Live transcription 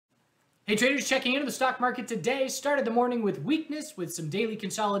Hey traders, checking into the stock market today. Started the morning with weakness with some daily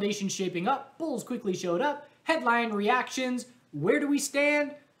consolidation shaping up. Bulls quickly showed up. Headline reactions. Where do we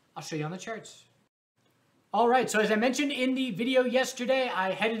stand? I'll show you on the charts. All right, so as I mentioned in the video yesterday, I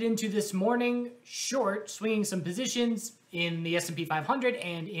headed into this morning short, swinging some positions in the S&P 500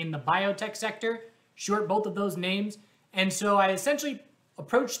 and in the biotech sector, short both of those names. And so I essentially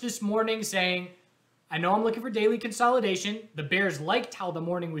approached this morning saying, I know I'm looking for daily consolidation. The bears liked how the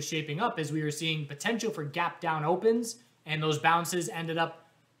morning was shaping up as we were seeing potential for gap down opens, and those bounces ended up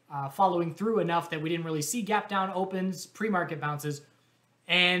following through enough that we didn't really see gap down opens, pre-market bounces.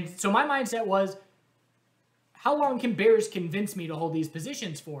 And so my mindset was, how long can bears convince me to hold these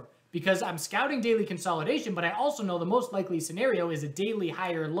positions for? Because I'm scouting daily consolidation, but I also know the most likely scenario is a daily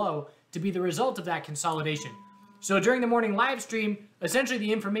higher low to be the result of that consolidation. So during the morning live stream, essentially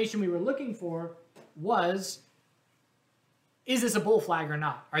the information we were looking for was, is this a bull flag or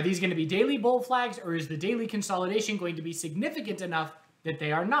not? Are these going to be daily bull flags, or is the daily consolidation going to be significant enough that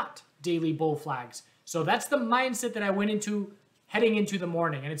they are not daily bull flags? So that's the mindset that I went into heading into the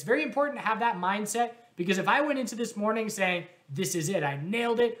morning. And it's very important to have that mindset, because if I went into this morning saying, this is it, I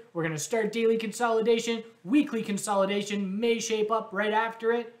nailed it, we're going to start daily consolidation, weekly consolidation may shape up right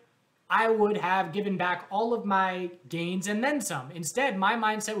after it, I would have given back all of my gains and then some. Instead, my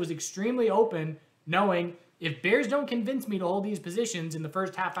mindset was extremely open, knowing if bears don't convince me to hold these positions in the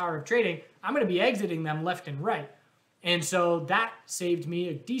first half hour of trading, I'm going to be exiting them left and right. And so that saved me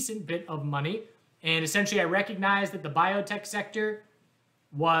a decent bit of money. And essentially, I recognized that the biotech sector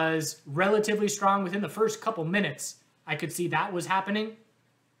was relatively strong within the first couple minutes. I could see that was happening.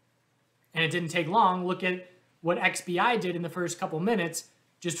 And it didn't take long. Look at what XBI did in the first couple minutes.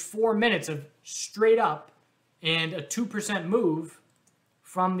 Just 4 minutes of straight up and a 2% move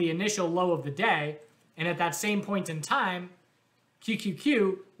from the initial low of the day. And at that same point in time,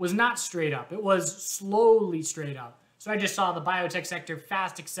 QQQ was not straight up. It was slowly straight up. So I just saw the biotech sector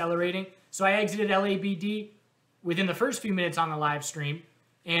fast accelerating. So I exited LABD within the first few minutes on the live stream.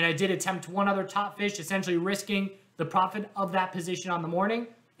 And I did attempt one other top fish, essentially risking the profit of that position on the morning,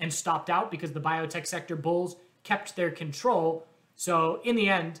 and stopped out because the biotech sector bulls kept their control. So in the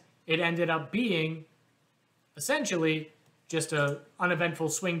end, it ended up being essentially just an uneventful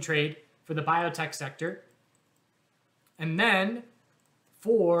swing trade for the biotech sector. And then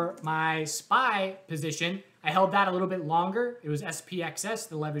for my SPY position, I held that a little bit longer. It was SPXS,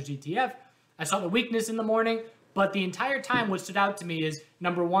 the leveraged ETF. I saw the weakness in the morning, but the entire time what stood out to me is,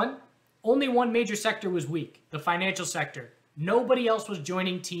 number one, only one major sector was weak, the financial sector. Nobody else was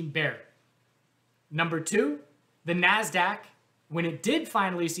joining Team Bear. Number two, the NASDAQ, when it did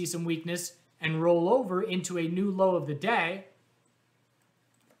finally see some weakness and roll over into a new low of the day,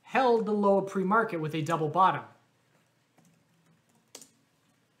 held the low of pre-market with a double bottom.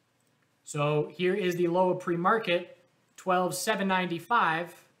 So here is the low of pre-market,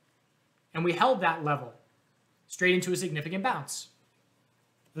 12,795, and we held that level straight into a significant bounce.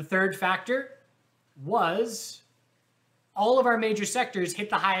 The third factor was all of our major sectors hit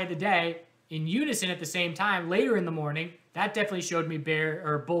the high of the day in unison at the same time later in the morning. That definitely showed me bear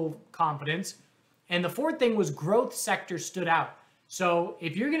or bull confidence. And the fourth thing was growth sector stood out. So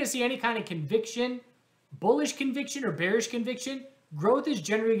if you're going to see any kind of conviction, bullish conviction or bearish conviction, growth is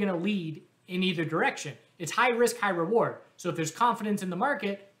generally going to lead in either direction. It's high risk, high reward. So if there's confidence in the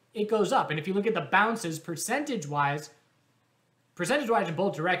market, it goes up. And if you look at the bounces percentage-wise in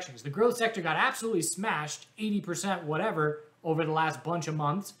both directions, the growth sector got absolutely smashed, 80% whatever, over the last bunch of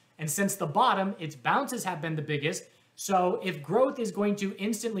months. And since the bottom, its bounces have been the biggest. So if growth is going to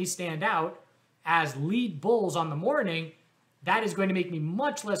instantly stand out as lead bulls on the morning, that is going to make me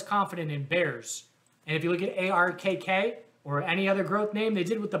much less confident in bears. And if you look at ARKK or any other growth name, they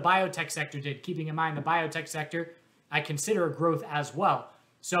did what the biotech sector did. Keeping in mind the biotech sector, I consider a growth as well.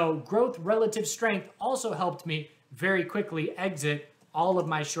 So growth relative strength also helped me very quickly exit all of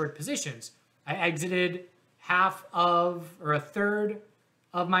my short positions. I exited a third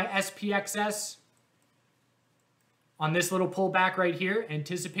of my SPXS on this little pullback right here,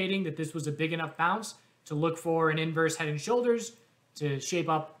 anticipating that this was a big enough bounce to look for an inverse head and shoulders to shape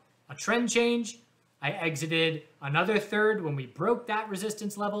up a trend change. I exited another third when we broke that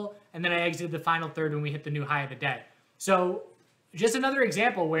resistance level, and then I exited the final third when we hit the new high of the day. So just another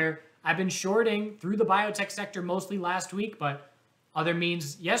example where I've been shorting through the biotech sector mostly last week, but other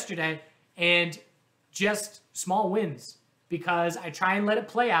means yesterday, and just small wins because I try and let it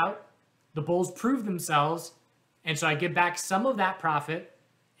play out. The bulls prove themselves, and so I give back some of that profit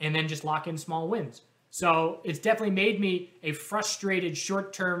and then just lock in small wins. So it's definitely made me a frustrated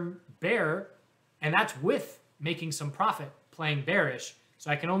short-term bear, and that's with making some profit playing bearish. So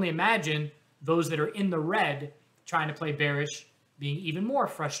I can only imagine those that are in the red trying to play bearish being even more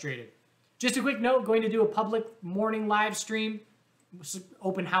frustrated. Just a quick note, going to do a public morning live stream,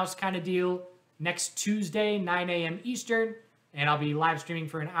 open house kind of deal, next Tuesday, 9 a.m. Eastern, and I'll be live streaming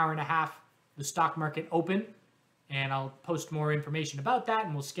for an hour and a half, the stock market open, and I'll post more information about that,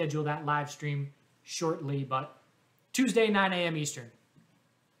 and we'll schedule that live stream shortly, but Tuesday, 9 a.m. Eastern.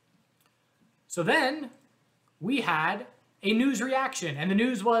 So then we had a news reaction, and the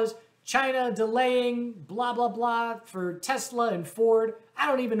news was China delaying blah, blah, blah for Tesla and Ford. I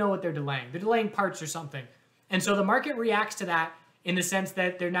don't even know what they're delaying. They're delaying parts or something. And so the market reacts to that in the sense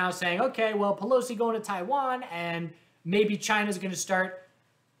that they're now saying, okay, well, Pelosi going to Taiwan, and maybe China's going to start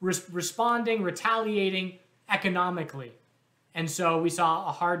responding, retaliating economically. And so we saw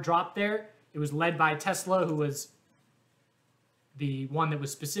a hard drop there. It was led by Tesla, who was the one that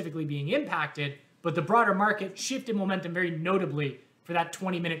was specifically being impacted, but the broader market shifted momentum very notably for that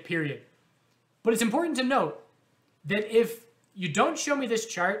 20-minute period. But it's important to note that if you don't show me this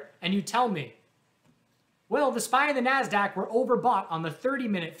chart and you tell me, well, the SPY and the NASDAQ were overbought on the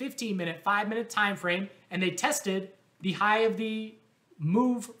 30-minute, 15-minute, 5-minute time frame, and they tested the high of the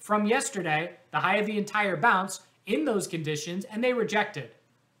move from yesterday, the high of the entire bounce in those conditions, and they rejected.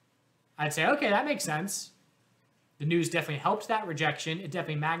 I'd say, okay, that makes sense. The news definitely helped that rejection. It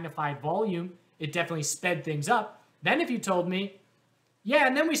definitely magnified volume. It definitely sped things up. Then if you told me, yeah,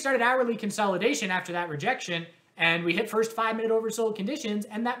 and then we started hourly consolidation after that rejection, and we hit first 5-minute oversold conditions,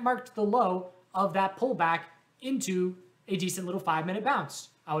 and that marked the low of that pullback into a decent little 5-minute bounce.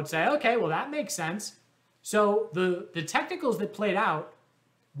 I would say, okay, well, that makes sense. So the technicals that played out,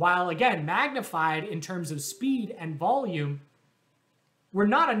 while again magnified in terms of speed and volume, were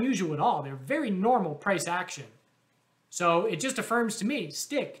not unusual at all. They're very normal price action. So it just affirms to me,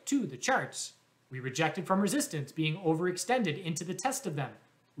 stick to the charts. We rejected from resistance, being overextended into the test of them.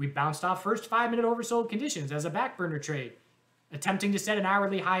 We bounced off first 5-minute oversold conditions as a back burner trade, attempting to set an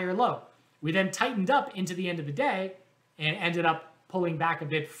hourly high or low. We then tightened up into the end of the day and ended up pulling back a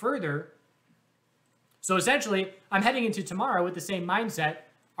bit further. So essentially, I'm heading into tomorrow with the same mindset.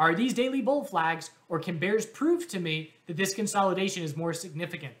 Are these daily bull flags, or can bears prove to me that this consolidation is more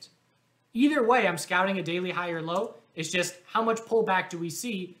significant? Either way, I'm scouting a daily high or low. It's just how much pullback do we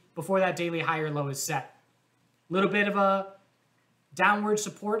see before that daily high or low is set. A little bit of a downward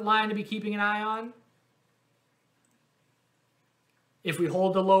support line to be keeping an eye on. If we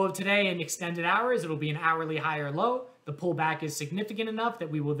hold the low of today in extended hours, it'll be an hourly high or low. The pullback is significant enough that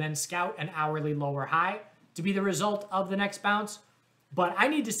we will then scout an hourly low or high to be the result of the next bounce. But I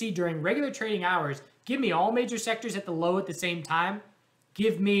need to see during regular trading hours, give me all major sectors at the low at the same time.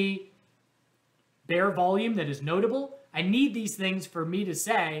 Give me bear volume that is notable. I need these things for me to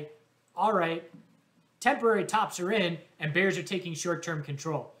say, all right, temporary tops are in and bears are taking short-term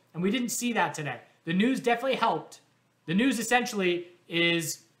control. And we didn't see that today. The news definitely helped. The news essentially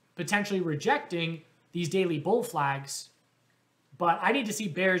is potentially rejecting these daily bull flags, but I need to see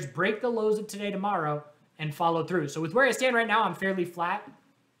bears break the lows of today, tomorrow, and follow through. So with where I stand right now, I'm fairly flat,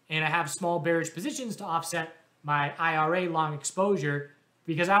 and I have small bearish positions to offset my IRA long exposure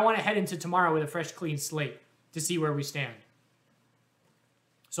because I want to head into tomorrow with a fresh, clean slate to see where we stand.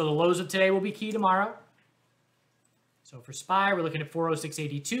 So the lows of today will be key tomorrow. So for SPY, we're looking at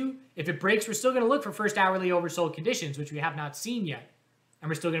 406.82. If it breaks, we're still going to look for first hourly oversold conditions, which we have not seen yet. And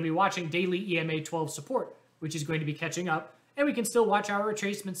we're still going to be watching daily EMA 12 support, which is going to be catching up. And we can still watch our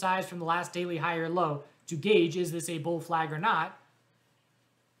retracement size from the last daily high or low to gauge, is this a bull flag or not,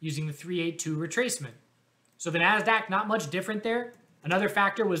 using the 382 retracement. So the NASDAQ, not much different there. Another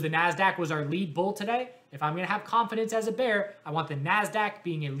factor was the NASDAQ was our lead bull today. If I'm going to have confidence as a bear, I want the NASDAQ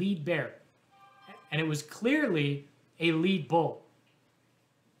being a lead bear. And it was clearly a lead bull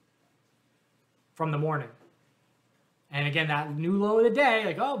from the morning. And again, that new low of the day,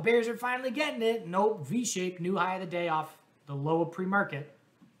 like, oh, bears are finally getting it. Nope, V-shape, new high of the day off the low of pre-market.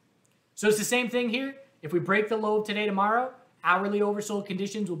 So it's the same thing here. If we break the low of today, tomorrow, hourly oversold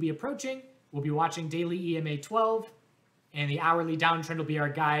conditions will be approaching. We'll be watching daily EMA 12, and the hourly downtrend will be our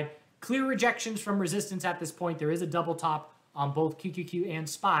guide. Clear rejections from resistance at this point. There is a double top on both QQQ and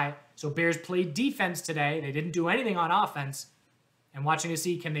SPY. So bears played defense today. They didn't do anything on offense. And watching to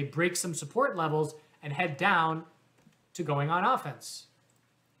see, can they break some support levels and head down to going on offense.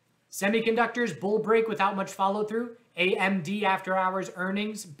 Semiconductors, bull break without much follow through. AMD after hours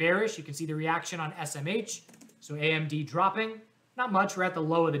earnings, bearish. You can see the reaction on SMH. So AMD dropping. Not much, we're at the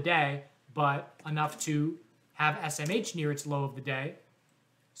low of the day, but enough to have SMH near its low of the day.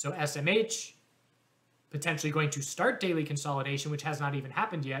 So SMH potentially going to start daily consolidation, which has not even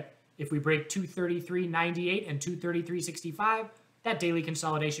happened yet. If we break 233.98 and 233.65, that daily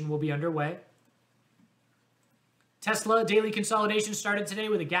consolidation will be underway. Tesla daily consolidation started today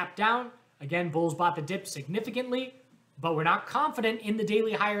with a gap down. Again, bulls bought the dip significantly, but we're not confident in the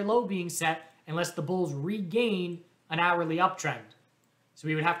daily higher low being set unless the bulls regain an hourly uptrend. So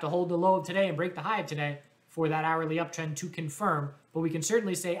we would have to hold the low of today and break the high of today for that hourly uptrend to confirm. But we can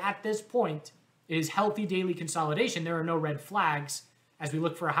certainly say at this point, it is healthy daily consolidation. There are no red flags as we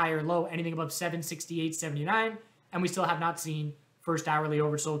look for a higher low, anything above 768.79, and we still have not seen first hourly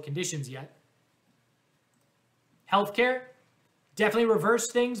oversold conditions yet. Healthcare definitely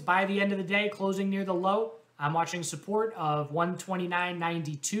reversed things by the end of the day, closing near the low. I'm watching support of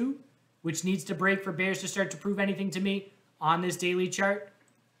 129.92, which needs to break for bears to start to prove anything to me on this daily chart.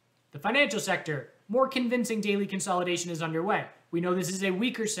 The financial sector, more convincing daily consolidation is underway. We know this is a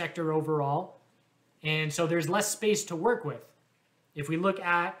weaker sector overall, and so there's less space to work with. If we look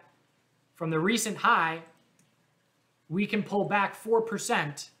at from the recent high, we can pull back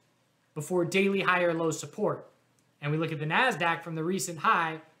 4% before daily higher low support. And we look at the NASDAQ from the recent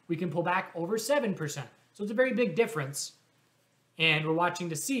high, we can pull back over 7%. So it's a very big difference. And we're watching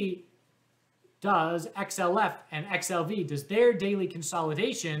to see, does XLF and XLV, does their daily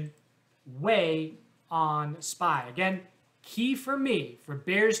consolidation weigh on SPY? Again, key for me, for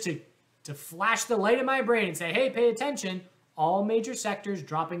bears to flash the light in my brain and say, hey, pay attention, all major sectors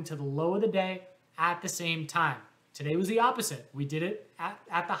dropping to the low of the day at the same time. Today was the opposite. We did it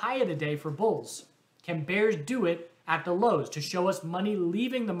at the high of the day for bulls. Can bears do it at the lows to show us money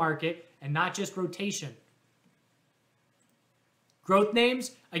leaving the market and not just rotation? Growth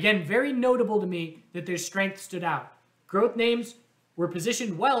names, again, very notable to me that their strength stood out. Growth names were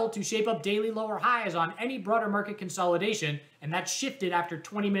positioned well to shape up daily lower highs on any broader market consolidation, and that shifted after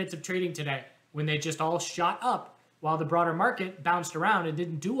 20 minutes of trading today when they just all shot up while the broader market bounced around and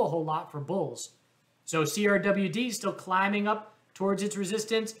didn't do a whole lot for bulls. So CRWD still climbing up towards its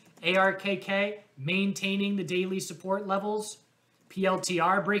resistance. ARKK maintaining the daily support levels.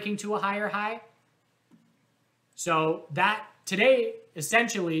 PLTR breaking to a higher high. So that today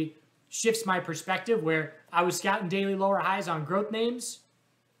essentially shifts my perspective where I was scouting daily lower highs on growth names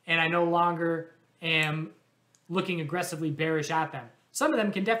and I no longer am looking aggressively bearish at them. Some of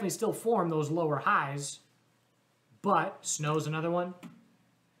them can definitely still form those lower highs, but snow's another one.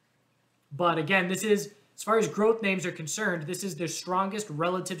 But again, this is, as far as growth names are concerned, this is their strongest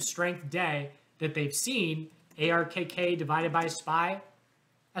relative strength day that they've seen. ARKK divided by SPY.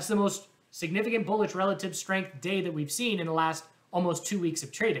 That's the most significant bullish relative strength day that we've seen in the last almost 2 weeks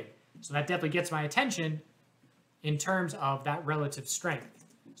of trading. So that definitely gets my attention in terms of that relative strength.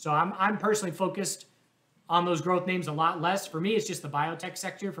 So I'm personally focused on those growth names a lot less. For me, it's just the biotech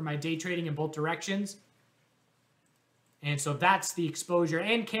sector for my day trading in both directions. And so that's the exposure.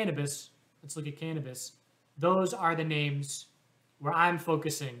 And cannabis. Let's look at cannabis. Those are the names where I'm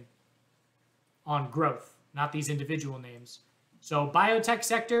focusing on growth, not these individual names. So biotech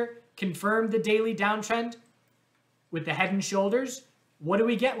sector confirmed the daily downtrend with the head and shoulders. What do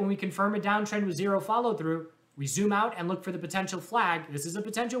we get when we confirm a downtrend with zero follow through? We zoom out and look for the potential flag. This is a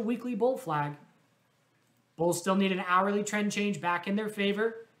potential weekly bull flag. Bulls still need an hourly trend change back in their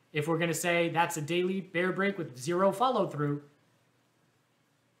favor if we're going to say that's a daily bear break with zero follow through.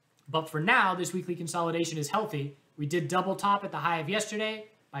 But for now, this weekly consolidation is healthy. We did double top at the high of yesterday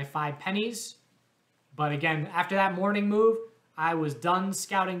by 5 pennies. But again, after that morning move, I was done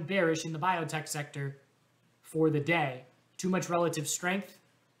scouting bearish in the biotech sector for the day. Too much relative strength.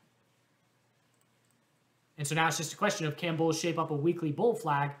 And so now it's just a question of can bulls shape up a weekly bull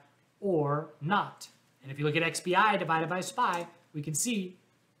flag or not? And if you look at XBI divided by SPY, we can see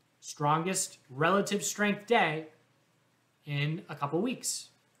strongest relative strength day in a couple weeks.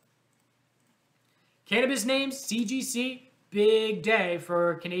 Cannabis names, CGC, big day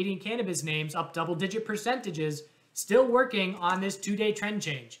for Canadian cannabis names, up double-digit percentages, still working on this 2-day trend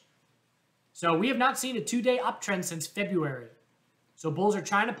change. So we have not seen a 2-day uptrend since February. So bulls are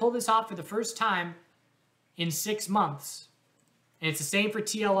trying to pull this off for the first time in 6 months. And it's the same for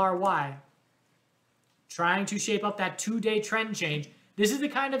TLRY. Trying to shape up that 2-day trend change. This is the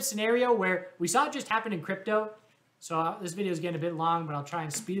kind of scenario where we saw it just happen in crypto. So this video is getting a bit long, but I'll try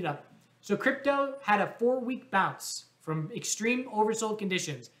and speed it up. So crypto had a 4-week bounce from extreme oversold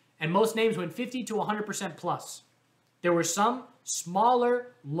conditions, and most names went 50 to 100% plus. There were some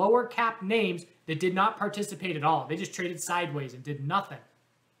smaller, lower cap names that did not participate at all. They just traded sideways and did nothing.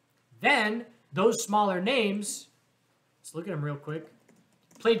 Then those smaller names, let's look at them real quick,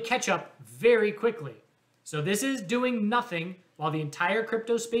 played catch up very quickly. So this is doing nothing while the entire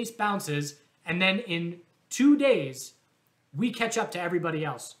crypto space bounces, and then in 2 days, we catch up to everybody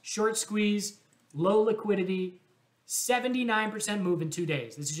else. Short squeeze, low liquidity, 79% move in 2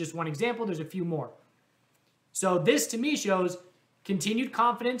 days. This is just one example. There's a few more. So this to me shows continued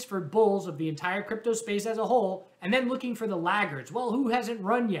confidence for bulls of the entire crypto space as a whole, and then looking for the laggards. Well, who hasn't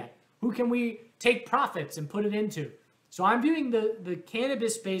run yet? Who can we take profits and put it into? So I'm viewing the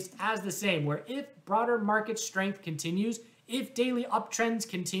cannabis space as the same, where if broader market strength continues, if daily uptrends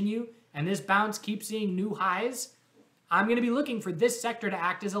continue, and this bounce keeps seeing new highs, I'm going to be looking for this sector to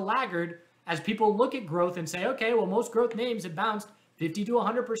act as a laggard as people look at growth and say, okay, well, most growth names have bounced 50 to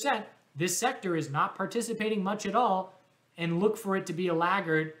 100%. This sector is not participating much at all, and look for it to be a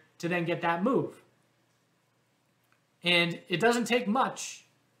laggard to then get that move. And it doesn't take much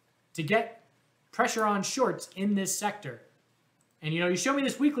to get pressure on shorts in this sector. And you show me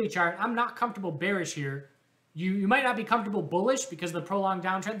this weekly chart, I'm not comfortable bearish here. You might not be comfortable bullish because of the prolonged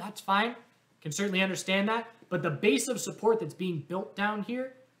downtrend. That's fine. Can certainly understand that. But the base of support that's being built down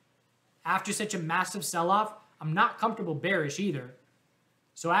here after such a massive sell-off, I'm not comfortable bearish either.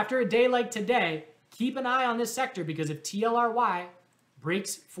 So after a day like today, keep an eye on this sector, because if TLRY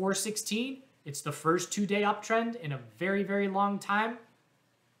breaks 416, it's the first 2-day uptrend in a very, very long time.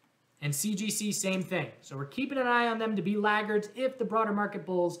 And CGC, same thing. So we're keeping an eye on them to be laggards if the broader market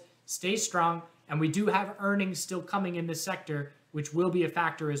bulls stay strong. And we do have earnings still coming in this sector, which will be a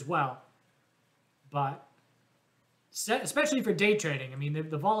factor as well. But especially for day trading, I mean,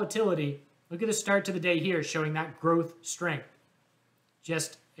 the volatility, look at the start to the day here showing that growth strength.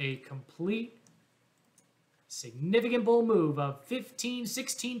 Just a complete significant bull move of 15,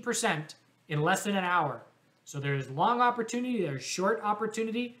 16% in less than an hour. So there's long opportunity, there's short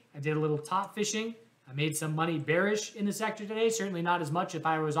opportunity. I did a little top fishing. I made some money bearish in the sector today. Certainly not as much if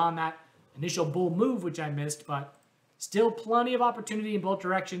I was on that initial bull move, which I missed, but still plenty of opportunity in both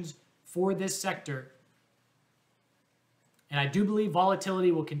directions for this sector. And I do believe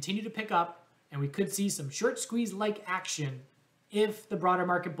volatility will continue to pick up, and we could see some short squeeze-like action if the broader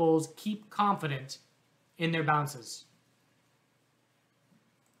market bulls keep confident in their bounces.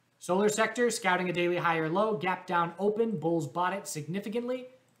 Solar sector, scouting a daily higher low, gap down open, bulls bought it significantly,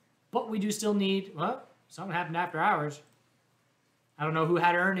 but we do still need, well, something happened after hours. I don't know who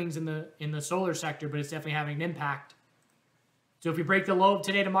had earnings in the solar sector, but it's definitely having an impact. So if we break the low of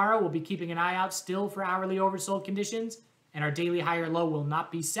today tomorrow, we'll be keeping an eye out still for hourly oversold conditions, and our daily higher low will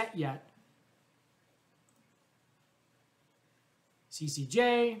not be set yet.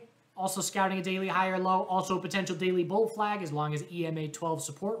 CCJ, also scouting a daily higher low, also a potential daily bull flag as long as EMA 12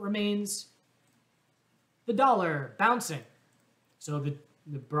 support remains. The dollar bouncing. So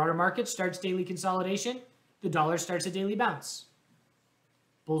the broader market starts daily consolidation, the dollar starts a daily bounce.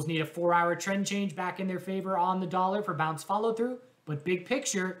 Bulls need a 4-hour trend change back in their favor on the dollar for bounce follow through, but big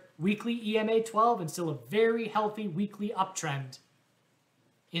picture, weekly EMA 12 and still a very healthy weekly uptrend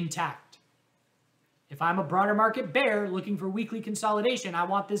intact. If I'm a broader market bear looking for weekly consolidation, I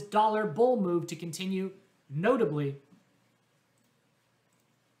want this dollar bull move to continue notably.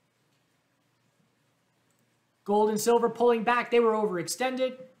 Gold and silver pulling back. They were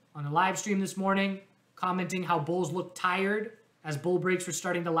overextended on the live stream this morning, commenting how bulls looked tired as bull breaks were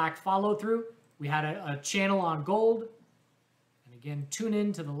starting to lack follow through. We had a channel on gold. And again, tune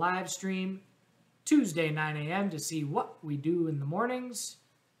in to the live stream Tuesday, 9 a.m. to see what we do in the mornings.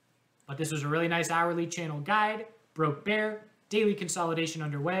 But this was a really nice hourly channel guide. Broke bear, daily consolidation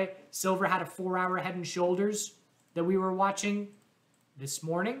underway. Silver had a 4-hour head and shoulders that we were watching this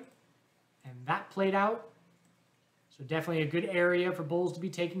morning, and that played out. So definitely a good area for bulls to be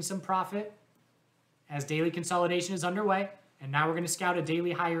taking some profit as daily consolidation is underway. And now we're going to scout a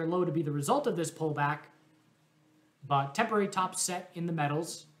daily higher low to be the result of this pullback, but temporary top set in the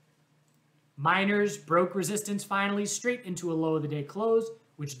metals. Miners broke resistance finally straight into a low of the day close,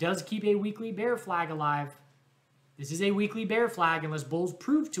 which does keep a weekly bear flag alive. This is a weekly bear flag unless bulls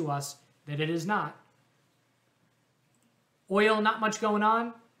prove to us that it is not. Oil, not much going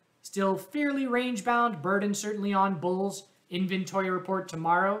on. Still fairly range bound. Burden certainly on bulls. Inventory report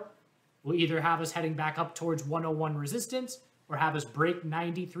tomorrow will either have us heading back up towards 101 resistance or have us break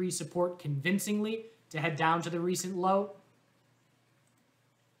 93 support convincingly to head down to the recent low.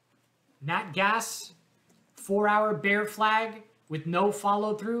 Nat gas, 4-hour bear flag with no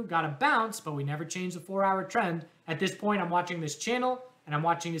follow through. Got a bounce, but we never changed the 4-hour trend. At this point, I'm watching this channel and I'm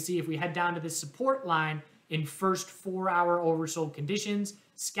watching to see if we head down to this support line in first 4-hour oversold conditions,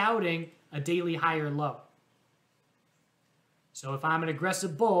 scouting a daily higher low. So if I'm an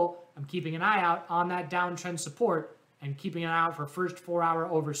aggressive bull, I'm keeping an eye out on that downtrend support and keeping an eye out for first 4-hour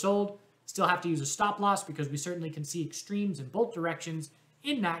oversold. Still have to use a stop loss because we certainly can see extremes in both directions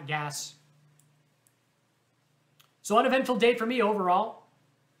in that gas. So uneventful day for me overall.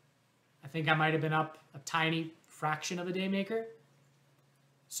 I think I might have been up a tiny fraction of a day maker.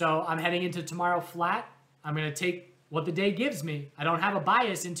 So I'm heading into tomorrow flat. I'm going to take what the day gives me. I don't have a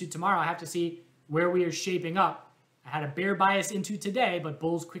bias into tomorrow. I have to see where we are shaping up. I had a bear bias into today, but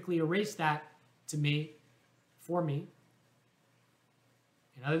bulls quickly erased that for me.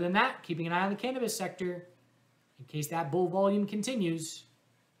 And other than that, keeping an eye on the cannabis sector in case that bull volume continues.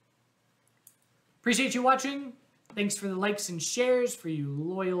 Appreciate you watching. Thanks for the likes and shares for you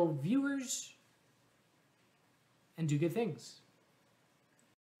loyal viewers. And do good things.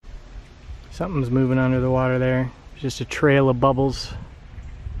 Something's moving under the water there. It's just a trail of bubbles.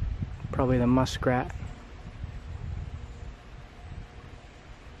 Probably the muskrat.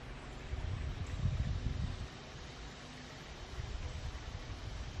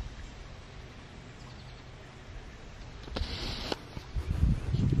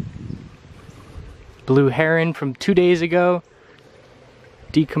 Blue heron from 2 days ago.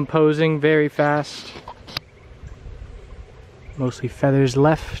 Decomposing very fast. Mostly feathers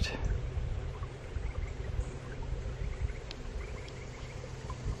left.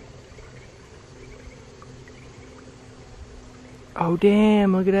 Oh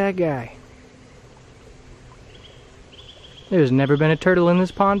damn, look at that guy. There's never been a turtle in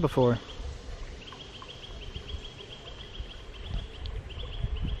this pond before.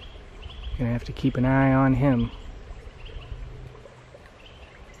 Gonna have to keep an eye on him.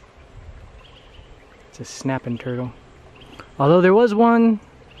 It's a snapping turtle. Although there was one,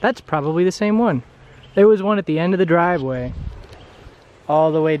 that's probably the same one. There was one at the end of the driveway,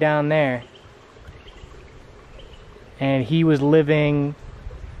 all the way down there. And he was living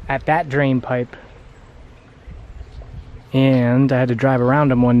at that drain pipe. And I had to drive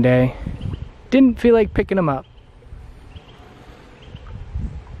around him one day. Didn't feel like picking him up.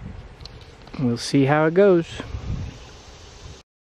 We'll see how it goes.